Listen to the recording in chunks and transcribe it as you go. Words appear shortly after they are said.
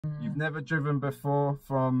never driven before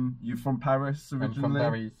from Paris originally? I'm from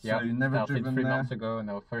Paris, yeah. So you never started driven 3 there? months ago,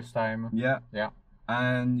 no, first time. Yeah. Yeah.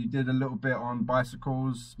 And you did a little bit on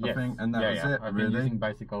bicycles, Yes. I think, and that was it, I've really? been using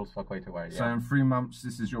bicycles for quite a while, yeah. So in 3 months,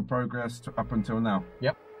 this is your progress up until now?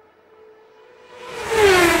 Yep.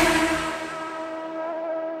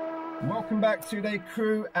 Welcome back to Day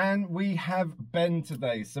Crew, and we have Ben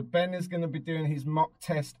today. So Ben is going to be doing his mock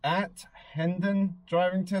test at Hendon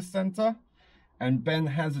Driving Test Centre, and Ben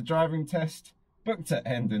has a driving test booked at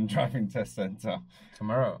Hendon Driving Test Centre.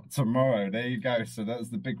 Tomorrow, there you go. So that's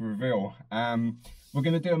the big reveal. We're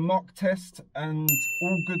going to do a mock test, and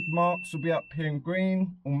all good marks will be up here in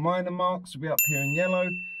green, all minor marks will be up here in yellow,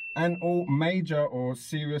 and all major or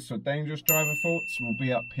serious or dangerous driver faults will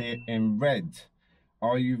be up here in red.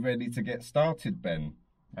 Are you ready to get started, Ben?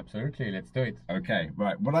 Absolutely, let's do it. Okay,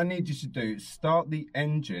 right. What I need you to do is start the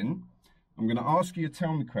engine. I'm going to ask you a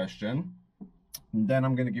tell me question, and then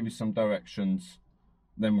I'm going to give you some directions.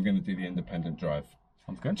 Then we're going to do the independent drive.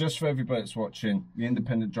 Sounds good. Just for everybody that's watching, the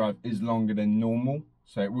independent drive is longer than normal,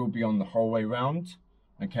 so it will be on the whole way round,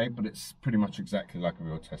 okay? But it's pretty much exactly like a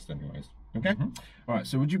real test anyways, okay? All right,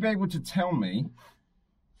 so would you be able to tell me,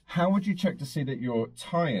 how would you check to see that your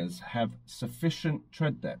tyres have sufficient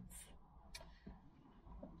tread depth?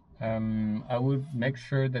 I would make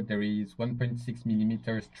sure that there is 1.6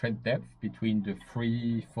 millimeters tread depth between the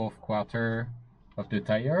 3/4 quarter of the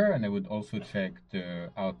tire, and I would also check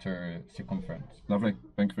the outer circumference. Lovely,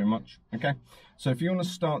 thank you very much. Okay, so if you want to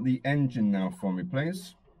start the engine now for me,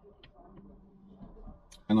 please.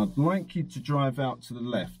 And I'd like you to drive out to the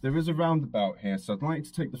left. There is a roundabout here, so I'd like you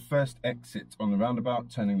to take the first exit on the roundabout,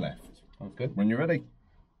 turning left. Sounds good. When you're ready.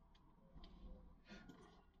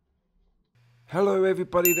 Hello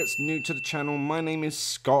everybody that's new to the channel, my name is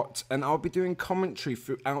Scott, and I'll be doing commentary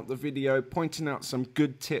throughout the video, pointing out some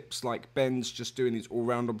good tips like Ben's just doing his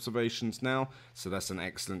all-round observations now, so that's an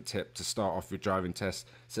excellent tip to start off your driving test,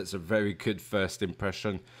 so it's a very good first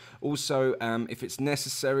impression. Also, if it's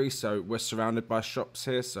necessary, so we're surrounded by shops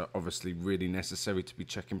here, so obviously really necessary to be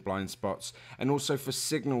checking blind spots, and also for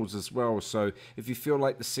signals as well, so if you feel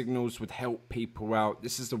like the signals would help people out,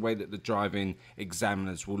 this is the way that the driving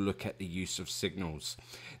examiners will look at the use of signals.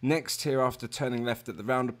 Next here, after turning left at the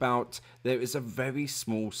roundabout, there is a very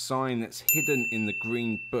small sign that's hidden in the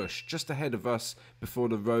green bush just ahead of us before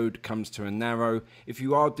the road comes to a narrow. If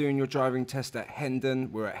you are doing your driving test at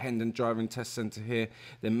Hendon, we're at Hendon Driving Test Centre here,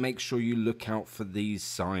 then make sure you look out for these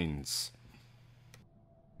signs.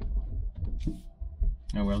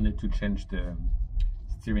 I will need to change the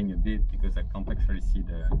steering a bit because I can't actually see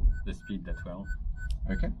the speed that well.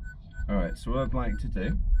 Okay, alright, so what I'd like to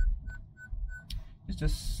do is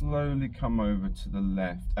just slowly come over to the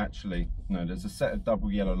left. Actually, no, there's a set of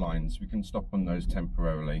double yellow lines. We can stop on those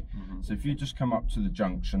temporarily. So if you just come up to the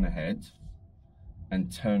junction ahead and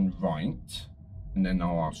turn right, and then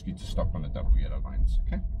I'll ask you to stop on the double yellow lines,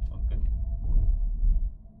 okay? Sounds good.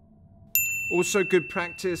 Also good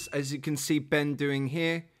practice, as you can see Ben doing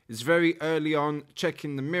here, is very early on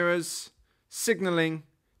checking the mirrors, signalling,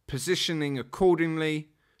 positioning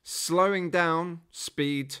accordingly, slowing down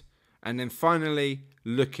speed, and then finally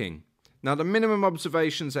looking. Now the minimum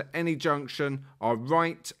observations at any junction are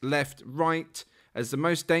right, left, right, as the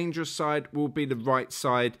most dangerous side will be the right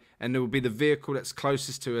side, and it will be the vehicle that's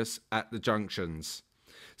closest to us at the junctions.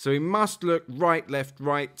 So we must look right, left,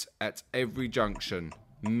 right at every junction.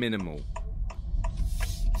 Minimal.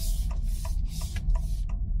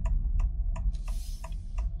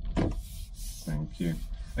 Thank you.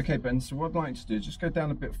 Okay, Ben, so what I'd like to do is just go down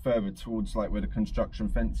a bit further towards like where the construction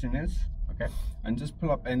fencing is. Okay. And just pull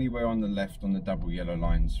up anywhere on the left on the double yellow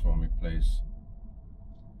lines for me, please.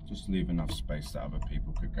 Just leave enough space that other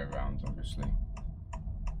people could go around, obviously.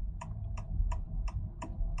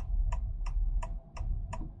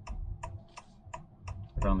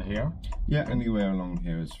 Around here? Yeah, anywhere along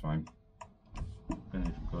here is fine. Then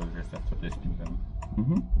it goes just after this speed then.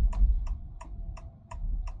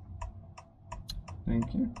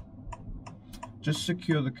 Thank you. Just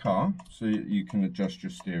secure the car so you can adjust your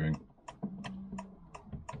steering.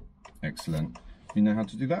 Excellent. You know how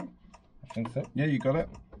to do that? I think so. Yeah, you got it?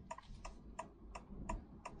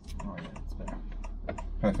 Oh yeah, it's better.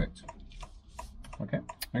 Perfect. Okay.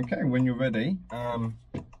 Okay, when you're ready,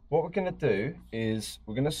 what we're going to do is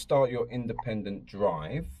we're going to start your independent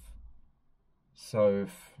drive. So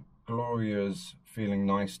if Gloria's feeling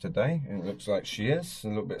nice today, and it looks like she is, a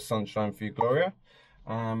little bit of sunshine for you, Gloria.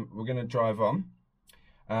 We're going to drive on.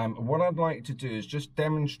 What I'd like to do is just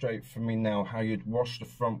demonstrate for me now how you'd wash the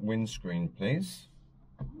front windscreen, please.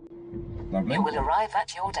 Lovely. You will arrive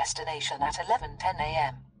at your destination at 11:10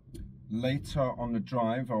 a.m. later on the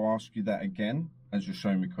drive, I'll ask you that again as you're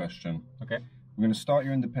showing me question. Okay. We're going to start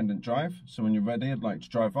your independent drive. So when you're ready, I'd like to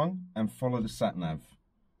drive on and follow the sat nav.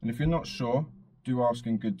 And if you're not sure, do ask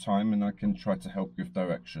in good time and I can try to help you with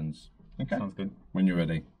directions. Okay? Sounds good. When you're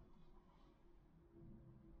ready.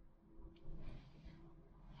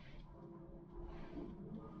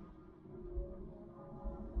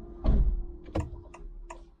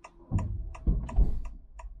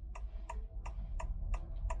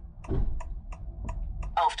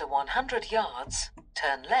 After 100 yards,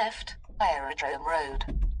 turn left, Aerodrome Road.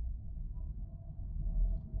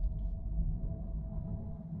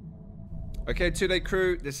 Okay, 2 Day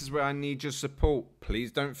crew, this is where I need your support.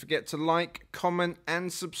 Please don't forget to like, comment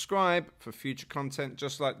and subscribe for future content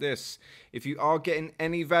just like this. If you are getting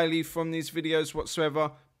any value from these videos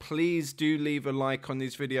whatsoever, please do leave a like on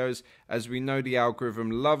these videos, as we know the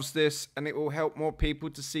algorithm loves this and it will help more people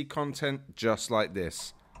to see content just like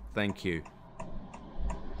this. Thank you.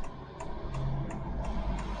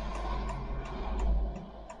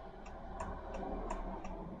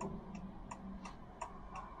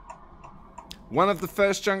 One of the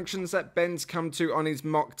first junctions that Ben's come to on his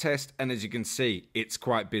mock test, and as you can see, it's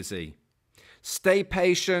quite busy. Stay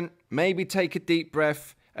patient, maybe take a deep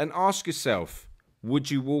breath and ask yourself, would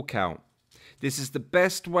you walk out? This is the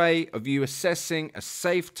best way of you assessing a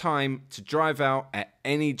safe time to drive out at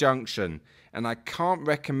any junction, and I can't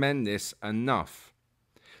recommend this enough.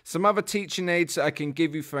 Some other teaching aids that I can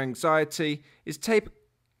give you for anxiety is take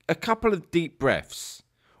a couple of deep breaths,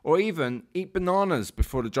 or even eat bananas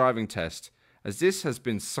before the driving test, as this has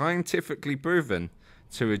been scientifically proven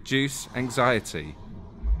to reduce anxiety.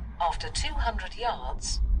 After 200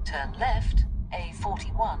 yards, turn left,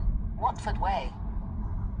 A41, Watford Way.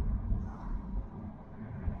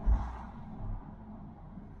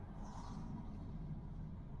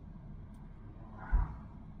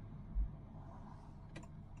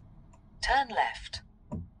 Turn left.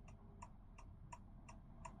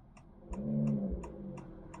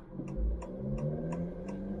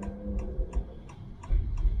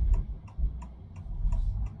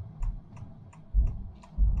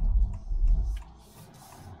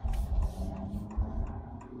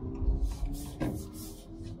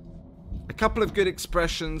 A couple of good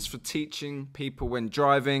expressions for teaching people when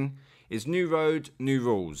driving is new road, new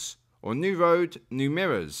rules, or new road, new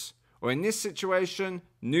mirrors, or in this situation,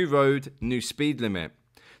 new road, new speed limit.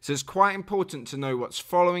 So it's quite important to know what's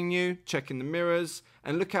following you, checking the mirrors,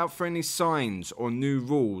 and look out for any signs or new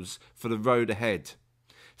rules for the road ahead.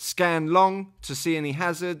 Scan long to see any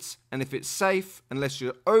hazards, and if it's safe, unless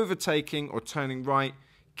you're overtaking or turning right,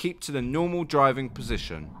 keep to the normal driving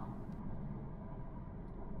position.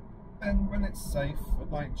 And when it's safe, I'd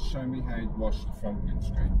like to show me how you'd wash the front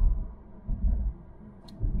windscreen.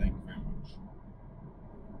 Thank you very much.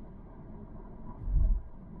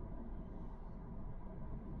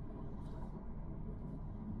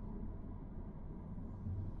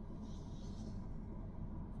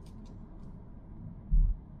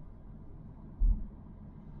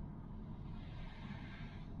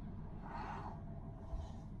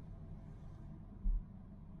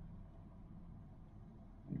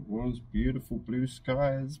 It was beautiful blue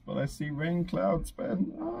skies, but I see rain clouds,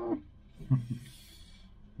 Ben. Oh.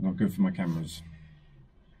 Not good for my cameras.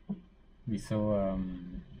 We saw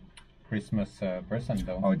Christmas person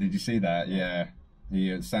though. Oh, did you see that? Yeah.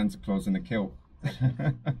 The Santa Claus in a kilt.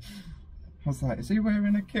 I was like, is he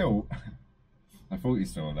wearing a kilt? I thought you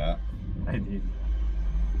saw that. I did.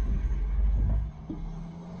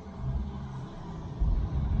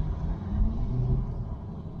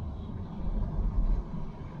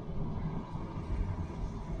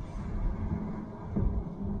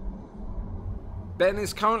 Ben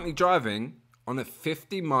is currently driving on a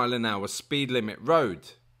 50-mile-an-hour speed limit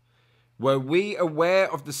road. Were we aware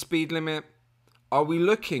of the speed limit? Are we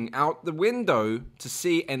looking out the window to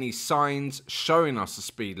see any signs showing us a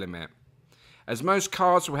speed limit? As most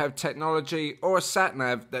cars will have technology or a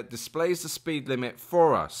sat-nav that displays the speed limit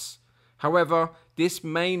for us. However, this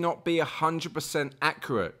may not be 100%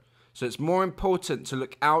 accurate, so it's more important to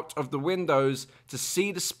look out of the windows to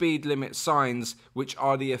see the speed limit signs, which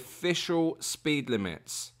are the official speed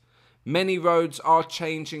limits. Many roads are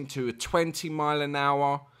changing to a 20 mile an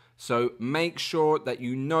hour, so make sure that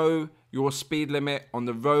you know your speed limit on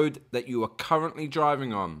the road that you are currently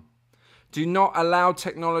driving on. Do not allow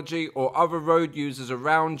technology or other road users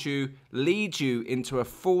around you lead you into a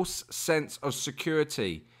false sense of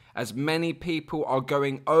security, as many people are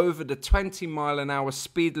going over the 20 mile an hour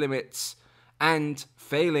speed limits and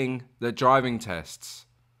failing the driving tests.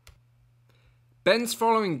 Ben's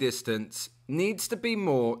following distance needs to be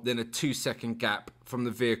more than a 2-second gap from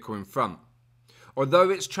the vehicle in front. Although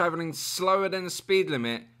it's travelling slower than the speed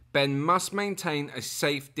limit, Ben must maintain a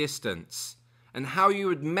safe distance. And how you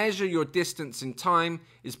would measure your distance in time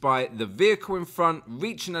is by the vehicle in front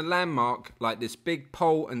reaching a landmark like this big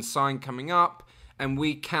pole and sign coming up, and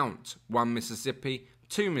we count 1 Mississippi,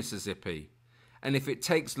 2 Mississippi. And if it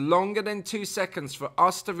takes longer than 2 seconds for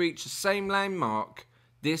us to reach the same landmark,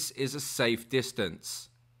 this is a safe distance.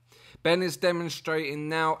 Ben is demonstrating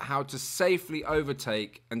now how to safely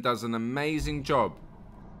overtake and does an amazing job.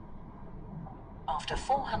 After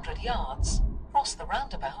 400 yards, cross the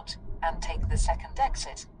roundabout and take the second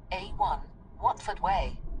exit, A1, Watford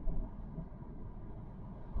Way.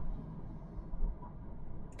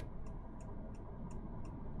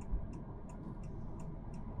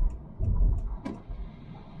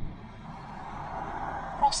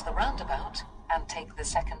 Cross the roundabout and take the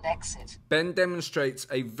second exit. Ben demonstrates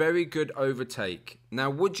a very good overtake. Now,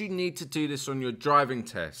 would you need to do this on your driving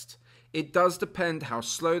test? It does depend how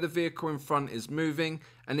slow the vehicle in front is moving,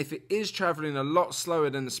 and if it is travelling a lot slower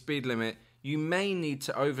than the speed limit, you may need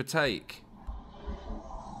to overtake.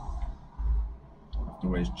 I have to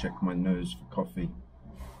always check my nose for coffee.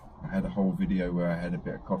 I had a whole video where I had a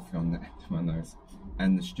bit of coffee on my nose,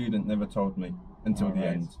 and the student never told me until the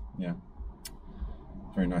end. Yeah.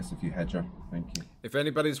 Very nice of you, Hedger. Thank you. If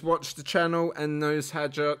anybody's watched the channel and knows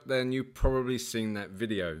Hedger, then you've probably seen that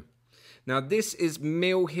video. Now, this is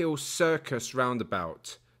Mill Hill Circus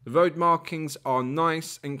roundabout. The road markings are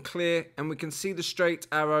nice and clear, and we can see the straight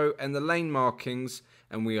arrow and the lane markings,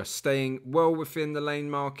 and we are staying well within the lane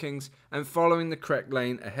markings and following the correct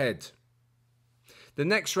lane ahead. The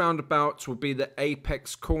next roundabout will be the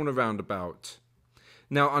Apex Corner roundabout.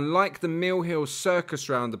 Now, unlike the Mill Hill Circus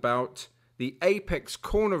roundabout, the Apex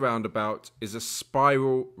Corner roundabout is a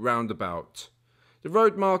spiral roundabout. The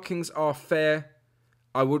road markings are fair.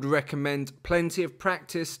 I would recommend plenty of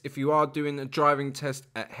practice if you are doing a driving test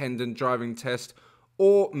at Hendon Driving Test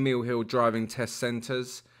or Mill Hill Driving Test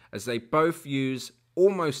Centres, as they both use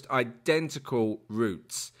almost identical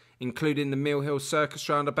routes, including the Mill Hill Circus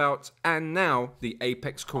roundabout and now the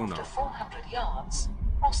Apex Corner. After 400 yards,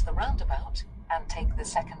 cross the roundabout and take the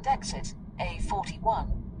second exit, A41,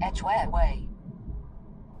 Edgware Way.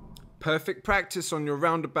 Perfect practice on your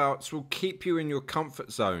roundabouts will keep you in your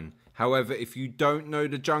comfort zone. However, if you don't know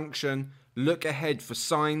the junction, look ahead for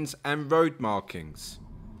signs and road markings.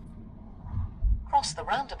 Cross the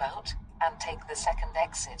roundabout and take the second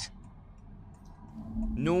exit.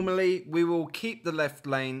 Normally, we will keep the left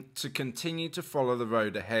lane to continue to follow the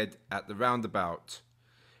road ahead at the roundabout.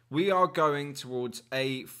 We are going towards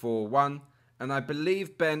A41, and I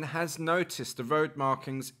believe Ben has noticed the road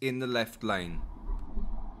markings in the left lane.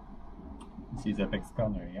 This is Apex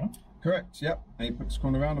Corner, yeah? Correct, yep. Apex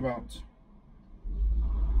Corner roundabout.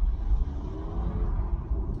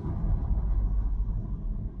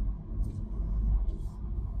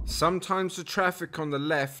 Sometimes the traffic on the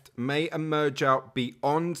left may emerge out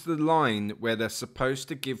beyond the line where they're supposed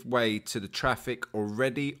to give way to the traffic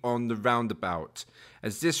already on the roundabout,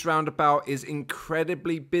 as this roundabout is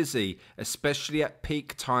incredibly busy, especially at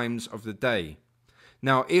peak times of the day.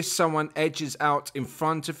 Now, if someone edges out in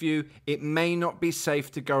front of you, it may not be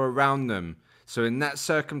safe to go around them. So in that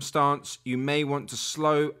circumstance, you may want to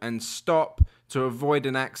slow and stop to avoid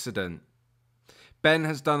an accident. Ben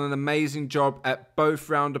has done an amazing job at both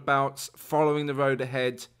roundabouts, following the road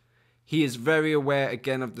ahead. He is very aware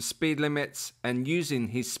again of the speed limits and using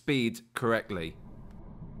his speed correctly.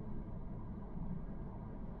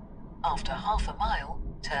 After half a mile,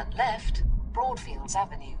 turn left, Broadfields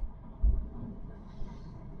Avenue.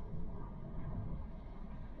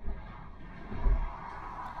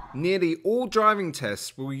 Nearly all driving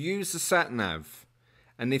tests will use the sat-nav,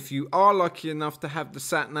 and if you are lucky enough to have the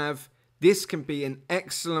sat-nav, this can be an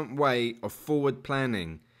excellent way of forward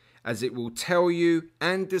planning, as it will tell you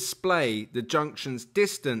and display the junction's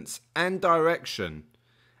distance and direction.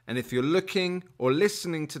 And if you're looking or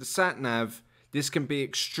listening to the sat-nav, this can be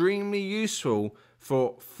extremely useful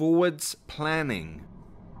for forwards planning.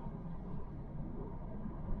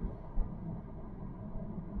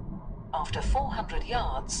 After 400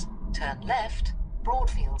 yards, turn left,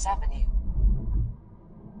 Broadfields Avenue.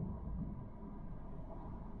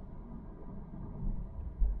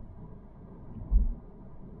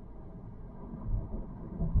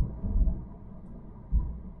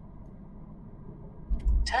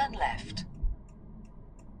 Turn left.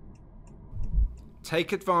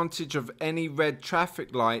 Take advantage of any red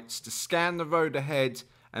traffic lights to scan the road ahead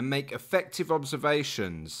and make effective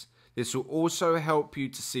observations. This will also help you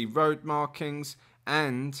to see road markings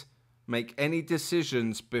and, make any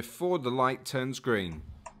decisions before the light turns green.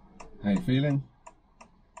 How you feeling?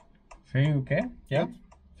 Feeling okay? Yeah.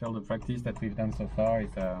 Feel the practice that we've done so far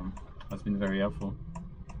has been very helpful.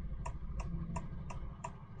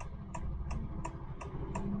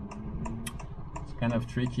 It's kind of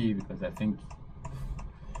tricky because I think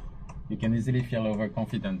you can easily feel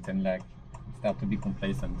overconfident and like start to be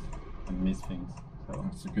complacent and miss things. So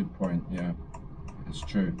That's a good point, yeah. It's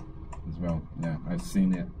true as well. Yeah, I've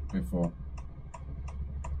seen it before.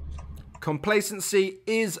 Complacency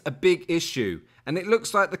is a big issue, and it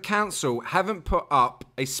looks like the council haven't put up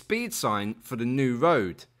a speed sign for the new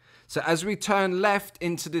road. So as we turn left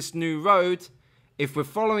into this new road, if we're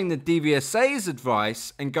following the DVSA's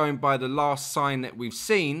advice and going by the last sign that we've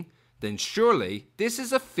seen, then surely this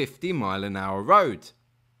is a 50-mile-an-hour road.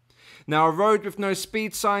 Now, a road with no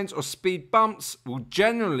speed signs or speed bumps will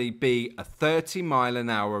generally be a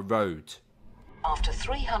 30-mile-an-hour road. After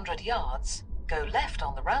 300 yards, go left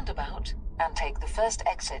on the roundabout and take the first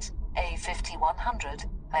exit, A5100,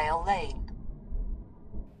 Hale Lane.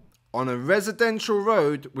 On a residential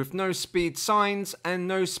road with no speed signs and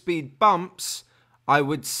no speed bumps, I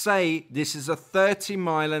would say this is a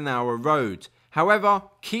 30-mile-an-hour road. However,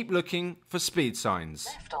 keep looking for speed signs.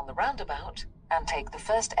 Left on the roundabout and take the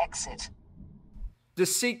first exit. The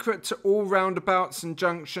secret to all roundabouts and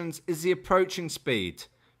junctions is the approaching speed,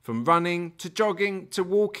 from running to jogging to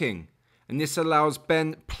walking, and this allows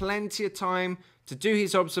Ben plenty of time to do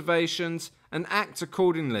his observations and act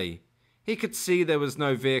accordingly. He could see there was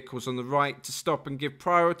no vehicles on the right to stop and give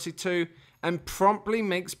priority to, and promptly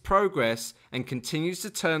makes progress and continues to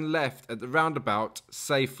turn left at the roundabout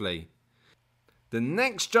safely. The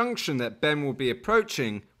next junction that Ben will be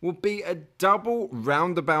approaching will be a double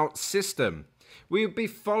roundabout system. We will be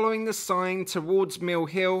following the sign towards Mill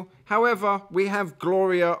Hill. However, we have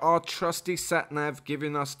Gloria, our trusty sat-nav,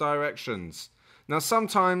 giving us directions. Now,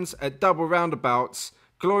 sometimes at double roundabouts,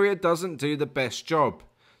 Gloria doesn't do the best job.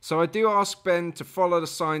 So I do ask Ben to follow the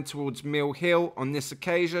sign towards Mill Hill on this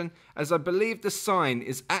occasion, as I believe the sign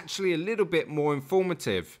is actually a little bit more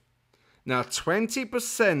informative. Now,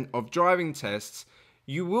 20% of driving tests,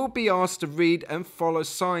 you will be asked to read and follow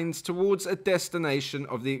signs towards a destination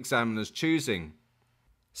of the examiner's choosing.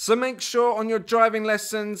 So make sure on your driving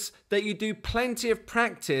lessons that you do plenty of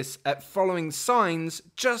practice at following signs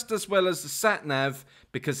just as well as the sat-nav,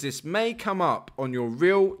 because this may come up on your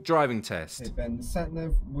real driving test. Hey Ben, the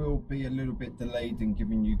sat-nav will be a little bit delayed in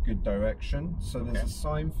giving you good direction. So there's a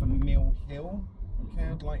sign for Mill Hill. Okay,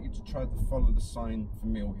 I'd like you to try to follow the sign for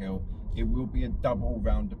Mill Hill. It will be a double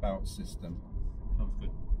roundabout system. sounds good.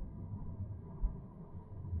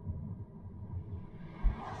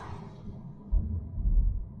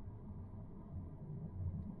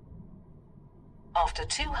 After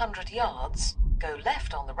 200 yards, go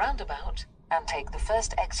left on the roundabout and take the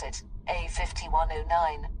first exit,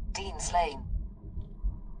 A5109, Dean's Lane.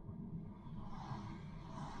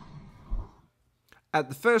 At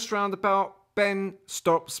the first roundabout, Ben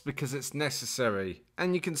stops because it's necessary,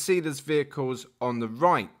 and you can see there's vehicles on the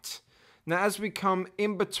right. Now, as we come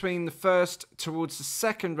in between the first towards the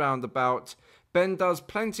second roundabout, Ben does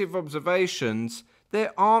plenty of observations.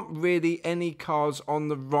 There aren't really any cars on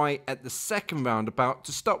the right at the second roundabout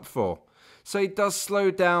to stop for. So he does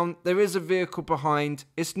slow down. There is a vehicle behind.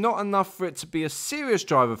 It's not enough for it to be a serious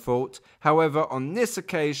driver fault. However, on this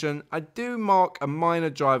occasion, I do mark a minor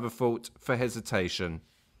driver fault for hesitation.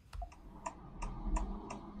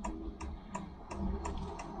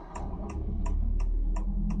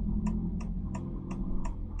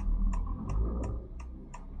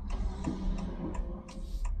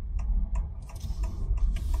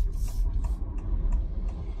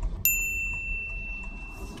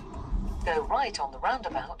 Go right on the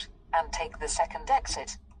roundabout and take the second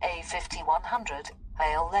exit, A5100,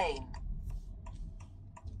 Hale Lane.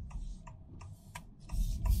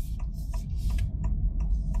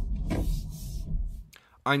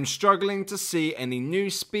 I'm struggling to see any new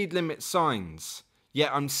speed limit signs,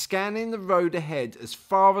 yet I'm scanning the road ahead as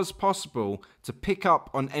far as possible to pick up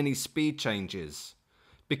on any speed changes.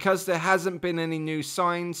 Because there hasn't been any new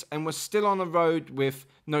signs and we're still on a road with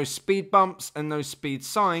no speed bumps and no speed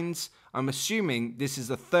signs, I'm assuming this is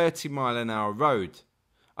a 30-mile-an-hour road.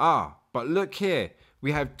 Ah, but look here,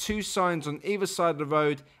 we have two signs on either side of the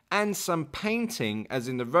road and some painting, as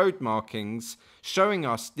in the road markings, showing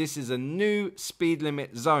us this is a new speed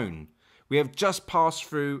limit zone. We have just passed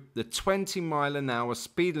through the 20-mile-an-hour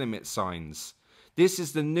speed limit signs. This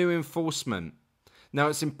is the new enforcement. Now,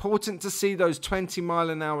 it's important to see those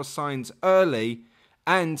 20-mile-an-hour signs early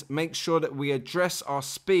and make sure that we address our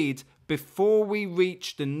speed before we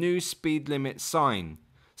reach the new speed limit sign.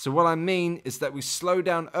 So what I mean is that we slow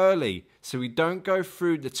down early so we don't go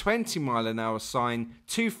through the 20-mile-an-hour sign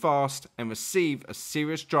too fast and receive a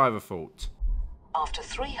serious driver fault. After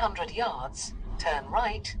 300 yards, turn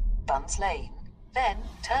right, Buns Lane, then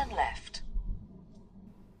turn left.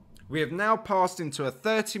 We have now passed into a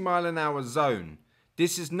 30-mile-an-hour zone.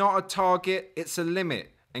 This is not a target, it's a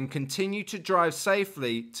limit, and continue to drive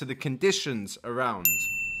safely to the conditions around.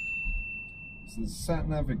 So the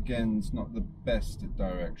sat-nav again is not the best at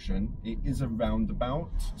direction. It is a roundabout,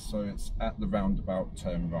 so it's at the roundabout,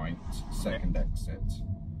 turn right, second exit.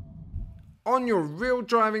 On your real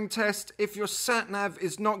driving test, if your sat-nav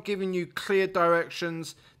is not giving you clear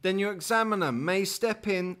directions, then your examiner may step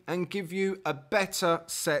in and give you a better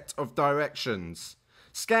set of directions.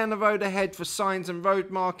 Scan the road ahead for signs and road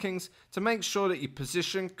markings to make sure that you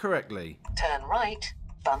position correctly. Turn right,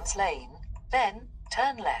 Buns Lane, then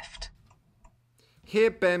turn left.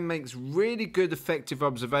 Here Ben makes really good effective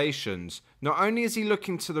observations. Not only is he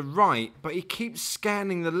looking to the right, but he keeps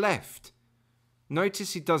scanning the left.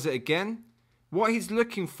 Notice he does it again. What he's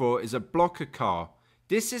looking for is a blocker car.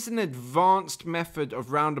 This is an advanced method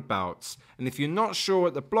of roundabouts, and if you're not sure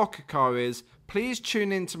what the blocker car is, please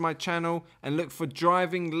tune into my channel and look for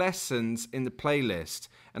driving lessons in the playlist.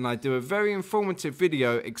 And I do a very informative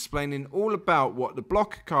video explaining all about what the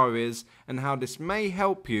blocker car is and how this may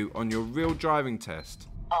help you on your real driving test.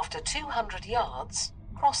 After 200 yards,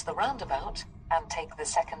 cross the roundabout and take the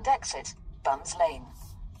second exit, Buns Lane.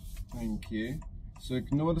 Thank you. So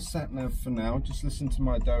ignore the sat-nav for now, just listen to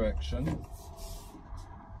my direction.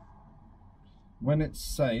 When it's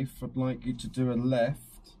safe, I'd like you to do a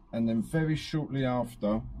left, and then very shortly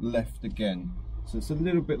after, left again. So it's a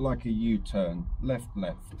little bit like a U-turn. Left,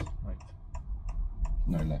 left. Right.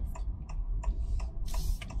 No left.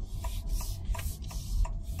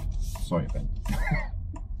 Sorry, Ben.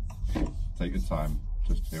 Take your time.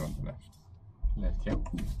 Just here on the left. Left, yeah.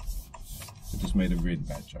 I just made a really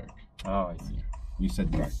bad joke. Oh, I see. You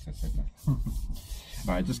said right, I said left.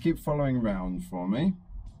 Alright, just keep following round for me.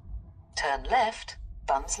 Turn left,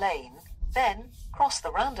 Buns Lane, then cross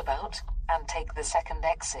the roundabout and take the second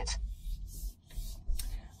exit.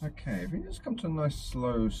 Okay, if you just come to a nice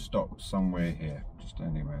slow stop somewhere here, just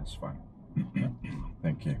anywhere, it's fine.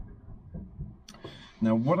 Thank you.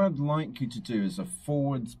 Now what I'd like you to do is a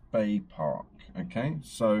forwards bay park, okay?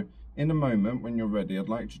 So in a moment when you're ready, I'd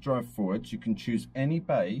like you to drive forwards. You can choose any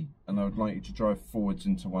bay and I would like you to drive forwards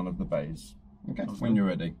into one of the bays. Okay, when you're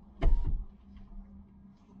ready.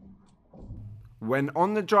 When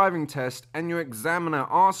on the driving test and your examiner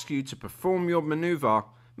asks you to perform your manoeuvre,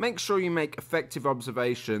 make sure you make effective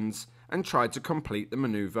observations and try to complete the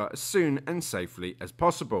manoeuvre as soon and safely as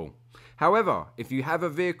possible. However, if you have a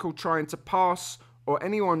vehicle trying to pass or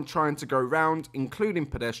anyone trying to go round, including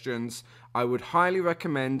pedestrians, I would highly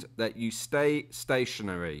recommend that you stay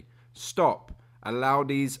stationary. Stop. Allow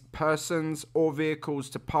these persons or vehicles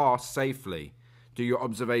to pass safely. Do your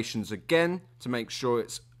observations again to make sure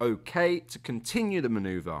it's okay to continue the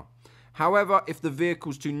manoeuvre. However, if the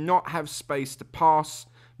vehicles do not have space to pass,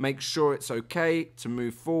 make sure it's okay to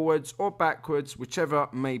move forwards or backwards, whichever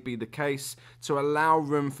may be the case, to allow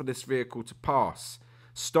room for this vehicle to pass.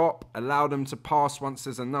 Stop, allow them to pass once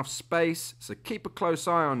there's enough space, so keep a close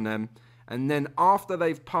eye on them, and then after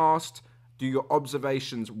they've passed, do your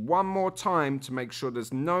observations one more time to make sure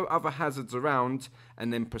there's no other hazards around,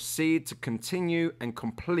 and then proceed to continue and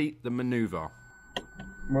complete the manoeuvre.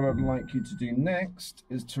 What I'd like you to do next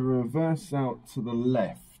is to reverse out to the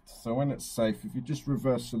left. So when it's safe, if you just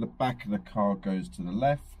reverse so the back of the car goes to the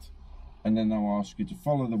left, and then I'll ask you to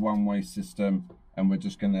follow the one-way system, and we're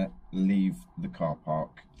just going to leave the car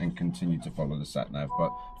park and continue to follow the sat-nav.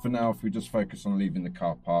 But for now, if we just focus on leaving the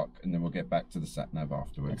car park, and then we'll get back to the sat-nav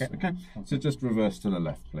afterwards. Okay. So just reverse to the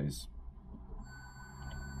left, please.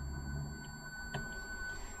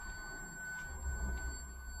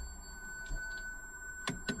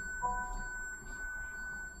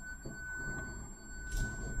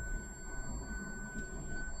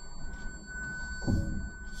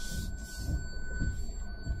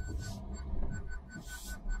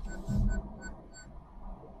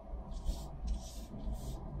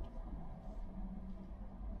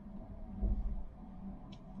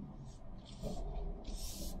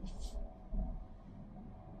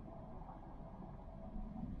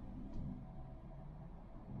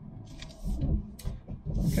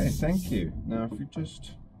 Okay, thank you. Now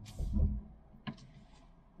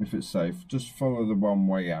if it's safe, just follow the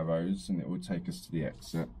one-way arrows and it will take us to the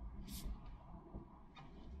exit.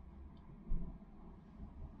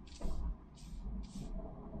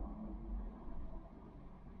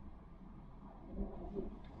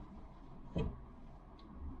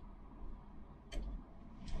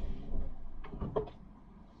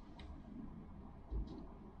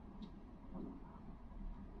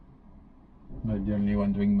 Not the only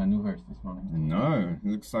one doing maneuvers this morning. No, it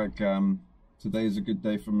looks like today's a good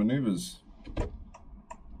day for maneuvers.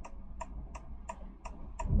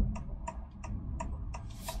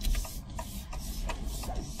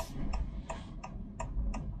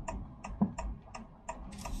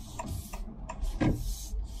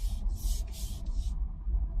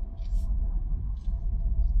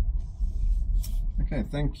 Okay,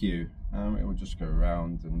 thank you. It will just go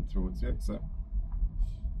around and towards the exit.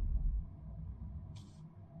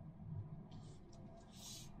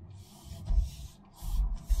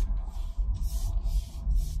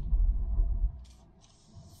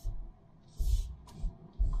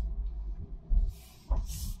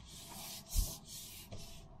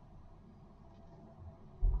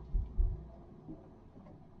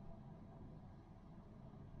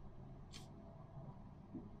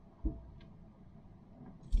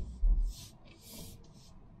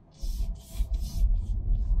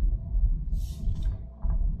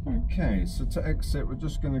 Okay, so to exit, we're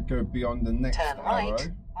just going to go beyond the next Turn arrow. right,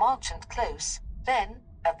 marchant close, then,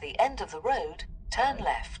 at the end of the road, turn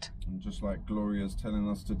left. And just like Gloria's telling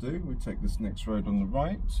us to do, we take this next road on the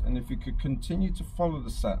right. And if you could continue to follow the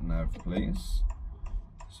sat-nav, please.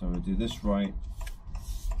 So we'll do this right,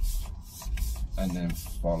 and then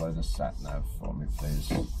follow the sat-nav for me,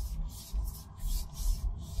 please.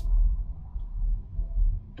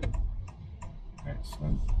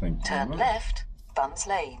 Excellent, thank you. Turn left, Buns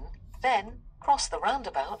Lane, then cross the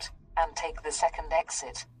roundabout and take the second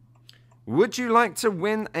exit. Would you like to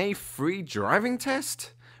win a free driving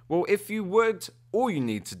test? Well, if you would, all you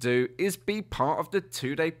need to do is be part of the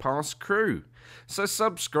 2-day pass crew. So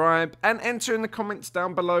subscribe and enter in the comments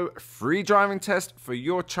down below free driving test for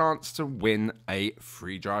your chance to win a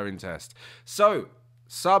free driving test. So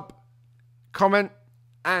sub, comment,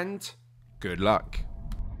 and good luck.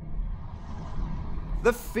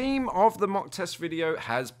 The theme of the mock test video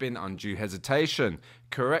has been undue hesitation.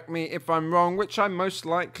 Correct me if I'm wrong, which I most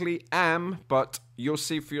likely am, but you'll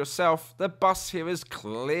see for yourself. The bus here is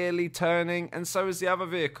clearly turning, and so is the other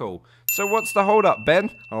vehicle. So what's the hold up, Ben?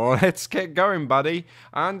 Oh, let's get going, buddy.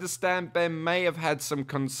 I understand Ben may have had some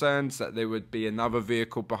concerns that there would be another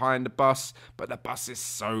vehicle behind the bus, but the bus is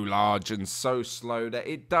so large and so slow that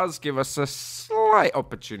it does give us a slight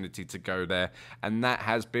opportunity to go there, and that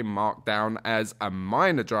has been marked down as a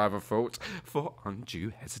minor driver fault for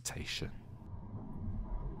undue hesitation.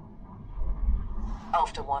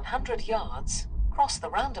 After 100 yards, cross the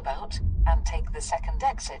roundabout and take the second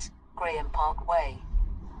exit, Graham Park Way.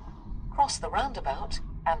 Cross the roundabout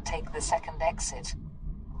and take the second exit.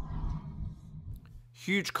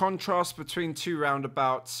 Huge contrast between two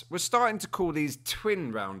roundabouts. We're starting to call these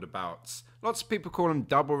twin roundabouts. Lots of people call them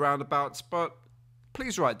double roundabouts, but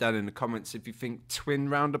please write down in the comments if you think twin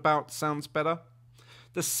roundabout sounds better.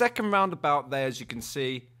 The second roundabout there, as you can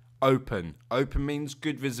see, open. Open means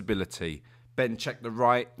good visibility. Ben checked the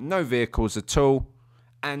right, no vehicles at all,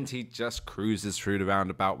 and he just cruises through the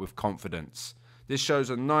roundabout with confidence. This shows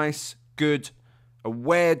a nice, good,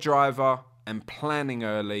 aware driver and planning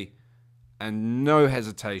early, and no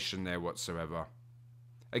hesitation there whatsoever.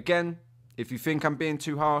 Again, if you think I'm being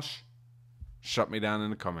too harsh, shut me down in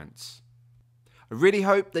the comments. I really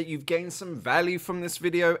hope that you've gained some value from this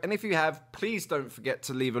video, and if you have, please don't forget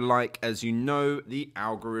to leave a like, as you know the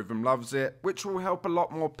algorithm loves it, which will help a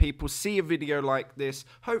lot more people see a video like this,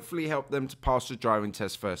 hopefully help them to pass the driving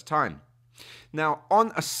test first time. Now,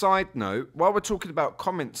 on a side note, while we're talking about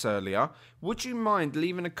comments earlier, would you mind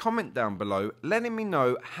leaving a comment down below letting me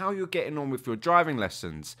know how you're getting on with your driving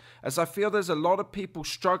lessons, as I feel there's a lot of people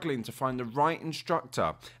struggling to find the right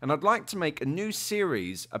instructor, and I'd like to make a new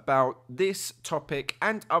series about this topic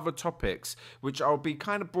and other topics, which I'll be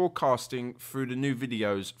kind of broadcasting through the new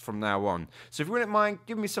videos from now on. So if you wouldn't mind,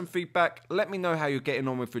 give me some feedback, let me know how you're getting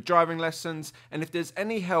on with your driving lessons, and if there's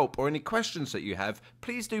any help or any questions that you have,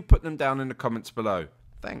 please do put them down in the comments below.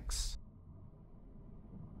 Thanks.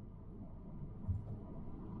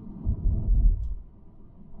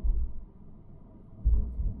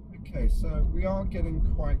 Okay, so we are getting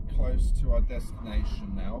quite close to our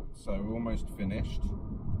destination now, so we're almost finished.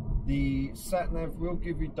 The sat-nav will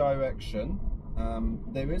give you direction.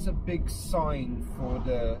 There is a big sign for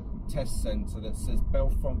the test centre that says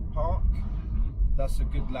Belfront Park. That's a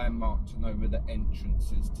good landmark to know where the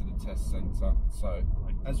entrance is to the test centre. So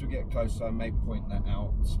as we get closer, I may point that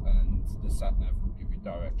out, and the sat-nav will give you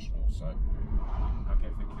direction also. Okay,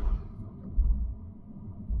 thank you.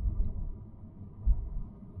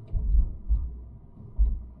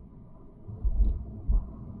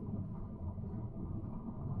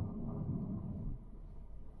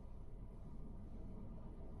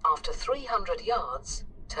 After 300 yards,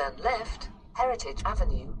 turn left Heritage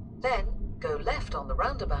Avenue, then go left on the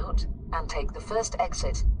roundabout and take the first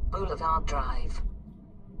exit, Boulevard Drive.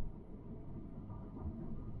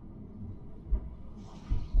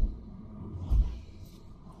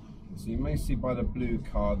 So you may see by the blue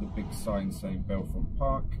car the big sign saying Belfront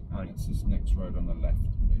Park, and it's this next road on the left,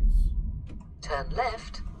 please. Turn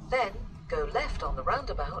left, then go left on the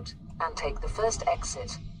roundabout and take the first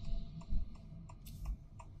exit.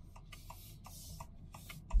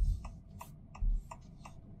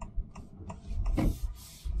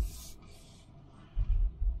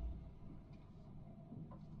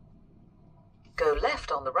 Go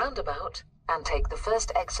left on the roundabout and take the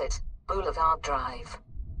first exit, Boulevard Drive.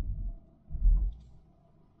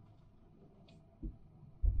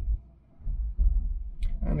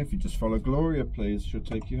 And if you just follow Gloria, please, she'll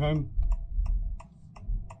take you home.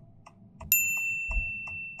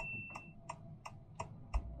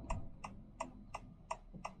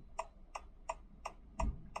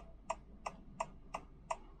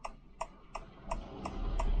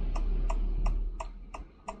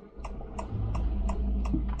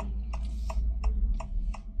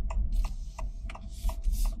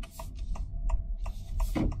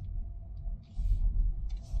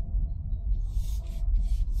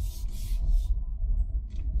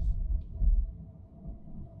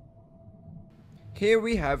 Here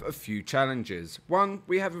we have a few challenges. One,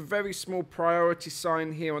 we have a very small priority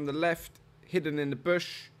sign here on the left, hidden in the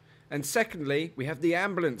bush. And secondly, we have the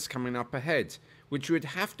ambulance coming up ahead, which we would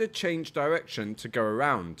have to change direction to go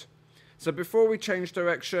around. So before we change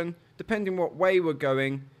direction, depending what way we're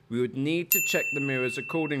going, we would need to check the mirrors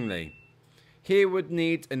accordingly. Here would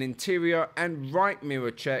need an interior and right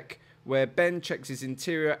mirror check, where Ben checks his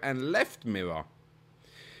interior and left mirror.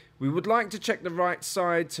 We would like to check the right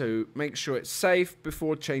side to make sure it's safe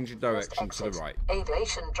before changing direction to the right.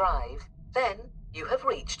 Aviation Drive, then you have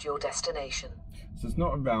reached your destination. So it's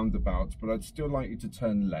not a roundabout, but I'd still like you to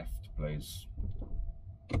turn left, please.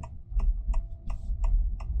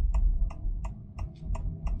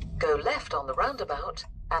 Go left on the roundabout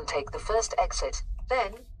and take the first exit,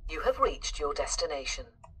 then you have reached your destination.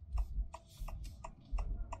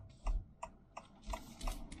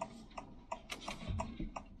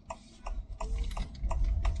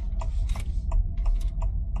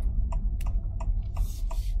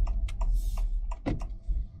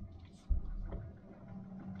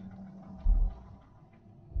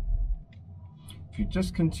 If you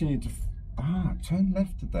just continue to... turn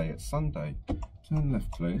left today, it's Sunday. Turn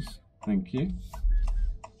left, please. Thank you.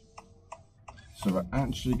 So we're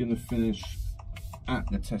actually going to finish at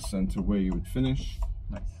the test centre where you would finish.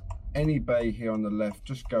 Nice. Any bay here on the left,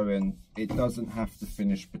 just go in. It doesn't have to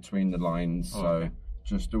finish between the lines, so okay.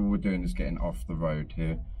 Just all we're doing is getting off the road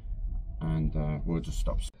here. And we'll just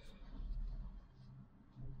stop.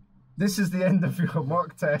 This is the end of your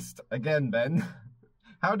mock test again, Ben.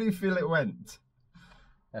 How do you feel it went?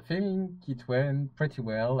 I think it went pretty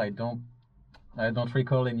well. I don't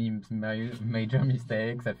recall any major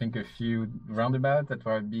mistakes. I think a few roundabouts that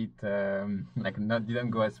were a bit didn't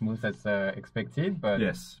go as smooth as expected, but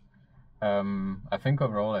yes. I think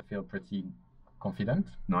overall I feel pretty confident.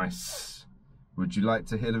 Nice. Would you like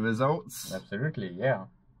to hear the results? Absolutely, yeah.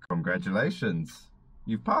 Congratulations,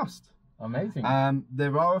 you've passed. Amazing.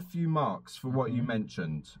 There are a few marks for what you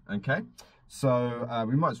mentioned, okay? So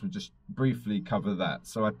we might as well just briefly cover that.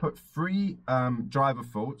 So I put 3 driver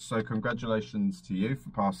faults, so congratulations to you for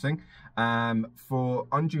passing, for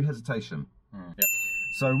undue hesitation. Yep.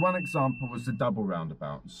 So one example was the double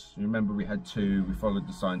roundabouts. You remember we had 2, we followed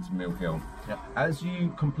the sign to Mill Hill. Yep. As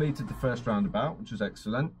you completed the first roundabout, which was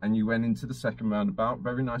excellent, and you went into the second roundabout,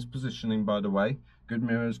 very nice positioning by the way, good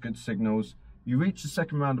mirrors, good signals. You reached the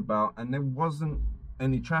second roundabout and there wasn't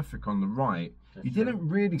any traffic on the right. You didn't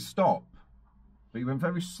really stop, but you went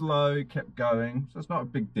very slow, kept going, so it's not a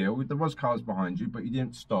big deal. There was cars behind you, but you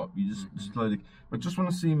didn't stop. You just slowly. I just want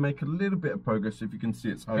to see you make a little bit of progress. If you can see,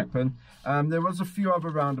 it's open. There was a few other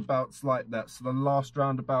roundabouts like that. So the last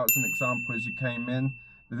roundabout, as an example, as you came in,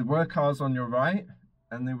 there were cars on your right,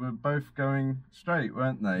 and they were both going straight,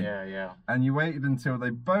 weren't they? Yeah, yeah. And you waited until they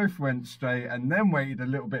both went straight, and then waited a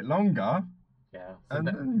little bit longer. Yeah, so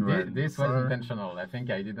this was intentional. I think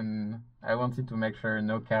I wanted to make sure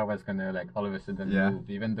no car was gonna all of a sudden move,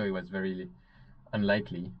 even though it was very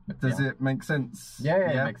unlikely. Does it make sense? Yeah,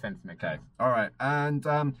 it makes sense. Okay. All right. And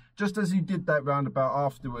just as you did that roundabout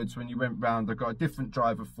afterwards, when you went round, I got a different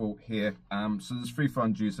driver fault here. So there's 3 for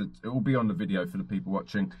Undue, so it will be on the video for the people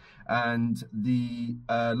watching. And the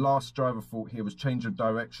last driver fault here was change of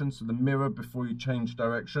direction. So the mirror before you change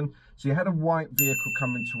direction. So you had a white vehicle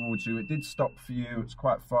coming towards you. It did stop for you. It's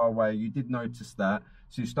quite far away. You did notice that.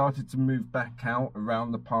 So you started to move back out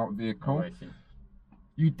around the parked vehicle. Oh, I see.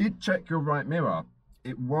 You did check your right mirror.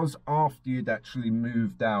 It was after you'd actually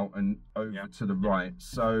moved out and over to the right.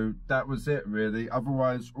 So that was it really.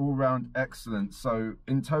 Otherwise, all round excellent. So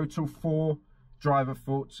in total, 4 driver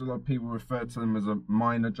faults. A lot of people refer to them as a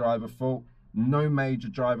minor driver fault. No major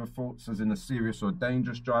driver faults, as in a serious or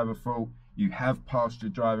dangerous driver fault. You have passed your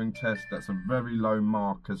driving test. That's a very low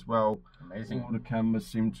mark as well. Amazing. All the cameras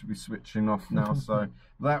seem to be switching off now. So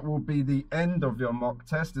that will be the end of your mock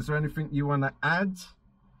test. Is there anything you want to add?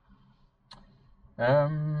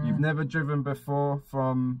 You've never driven before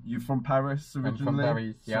from Paris originally? I'm from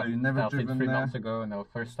Paris, yeah. So you've never driven 3 there? months ago, no,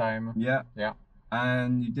 first time. Yeah. Yeah.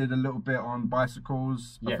 And you did a little bit on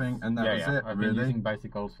bicycles, I think, and that was it, I've really. been using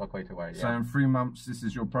bicycles for quite a while, So in 3 months, this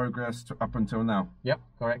is your progress up until now? Yep,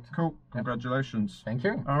 correct. Cool, congratulations. Thank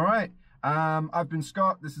you. All right, I've been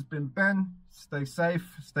Scott, this has been Ben. Stay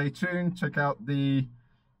safe, stay tuned, check out the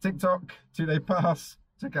TikTok, 2-day pass,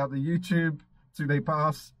 check out the YouTube, 2-day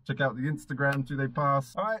pass, check out the Instagram, 2-day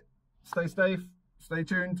pass. All right, stay safe, stay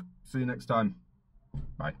tuned, see you next time.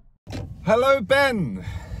 Bye. Hello, Ben.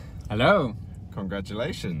 Hello.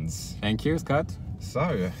 Congratulations. Thank you, Scott.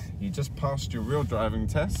 So, you just passed your real driving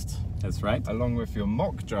test. That's right. Along with your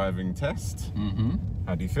mock driving test. Mm-hmm.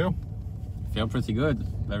 How do you feel? Feel pretty good.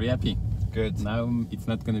 Very happy. Good. Now it's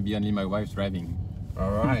not going to be only my wife driving.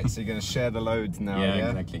 All right, so you're going to share the load now, yeah?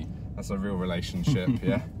 Exactly. That's a real relationship,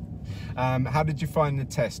 yeah? How did you find the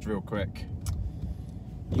test, real quick?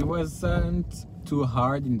 It wasn't too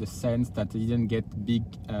hard in the sense that I didn't get big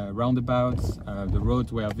roundabouts. The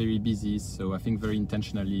roads were very busy, so I think very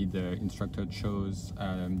intentionally the instructor chose,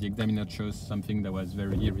 the examiner chose something that was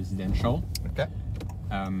very residential. Okay.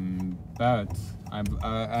 But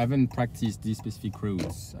I haven't practiced these specific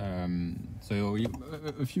routes, so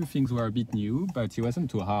a few things were a bit new, but it wasn't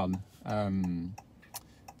too hard.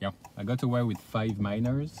 Yeah, I got away with 5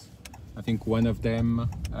 minors. I think one of them,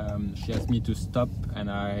 she asked me to stop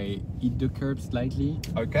and I hit the curb slightly.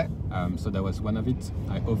 Okay. So that was one of it.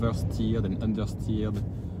 I oversteered and understeered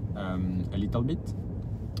a little bit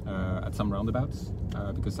at some roundabouts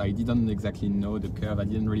because I didn't exactly know the curve. I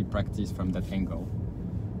didn't really practice from that angle.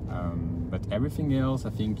 But everything else, I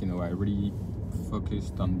think, I really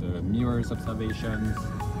focused on the mirrors observations,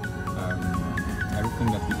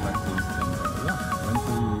 everything that we practiced, and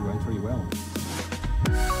yeah, went really well.